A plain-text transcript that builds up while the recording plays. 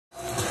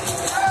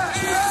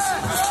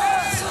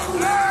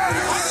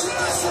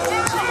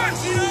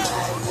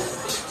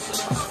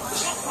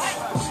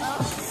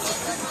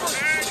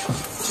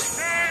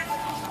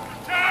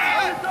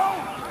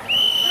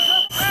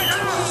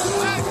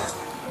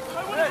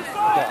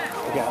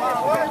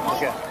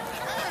Okay.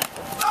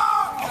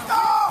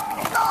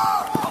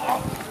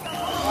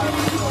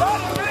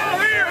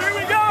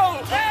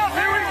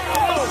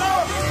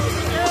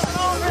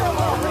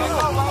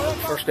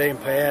 First day in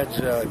pads,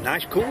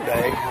 nice cool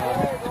day.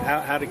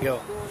 How'd it go?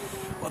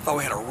 Well, I thought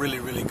we had a really,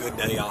 really good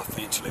day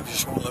offensively. It was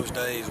just one of those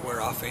days where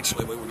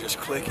offensively we were just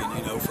clicking,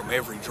 from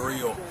every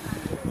drill.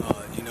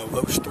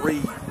 Those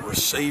three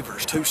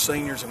receivers, 2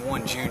 seniors and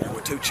 1 junior,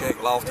 with 2 Check,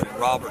 Lofton, and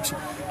Roberts,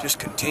 just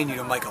continue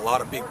to make a lot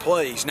of big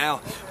plays.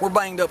 Now, we're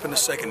banged up in the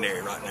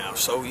secondary right now,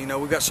 so,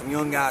 we've got some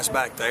young guys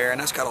back there,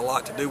 and that's got a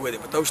lot to do with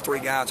it. But those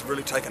 3 guys have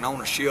really taken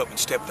ownership and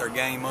stepped their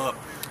game up.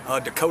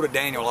 Dakota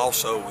Daniel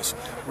also is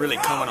really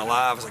coming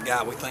alive as a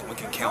guy we think we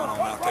can count on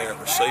out there at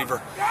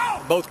receiver.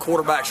 Both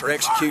quarterbacks are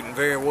executing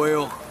very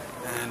well.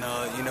 And,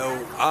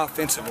 our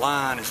offensive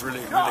line is really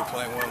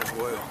playing well as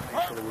well.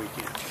 For the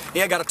weekend.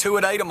 Yeah, got a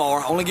 2-a-day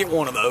tomorrow. Only get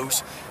 1 of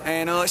those.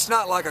 And it's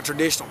not like a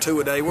traditional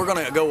 2-a-day. We're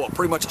going to go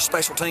pretty much a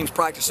special teams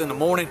practice in the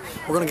morning.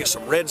 We're going to get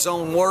some red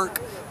zone work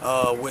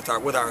with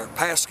our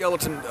pass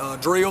skeleton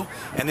drill.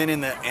 And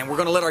then we're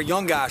going to let our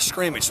young guys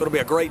scrimmage. So it'll be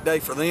a great day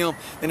for them.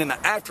 Then in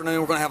the afternoon,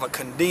 we're going to have a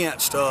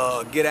condensed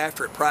get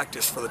after it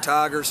practice for the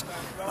Tigers.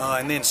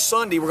 And then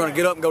Sunday, we're going to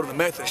get up and go to the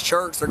Methodist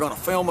Church. They're going to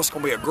film us. It's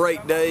going to be a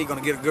great day. Going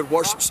to get a good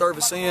worship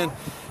service in.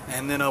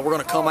 And then we're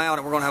going to come out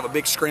and we're going to have a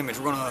big scrimmage.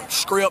 We're going to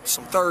script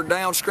some 3rd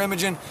down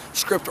scrimmaging,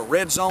 script a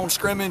red zone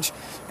scrimmage,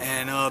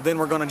 and then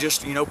we're going to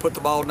just, put the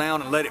ball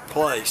down and let it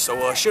play.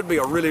 So it should be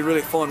a really,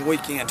 really fun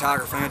weekend,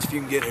 Tiger fans, if you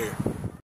can get here.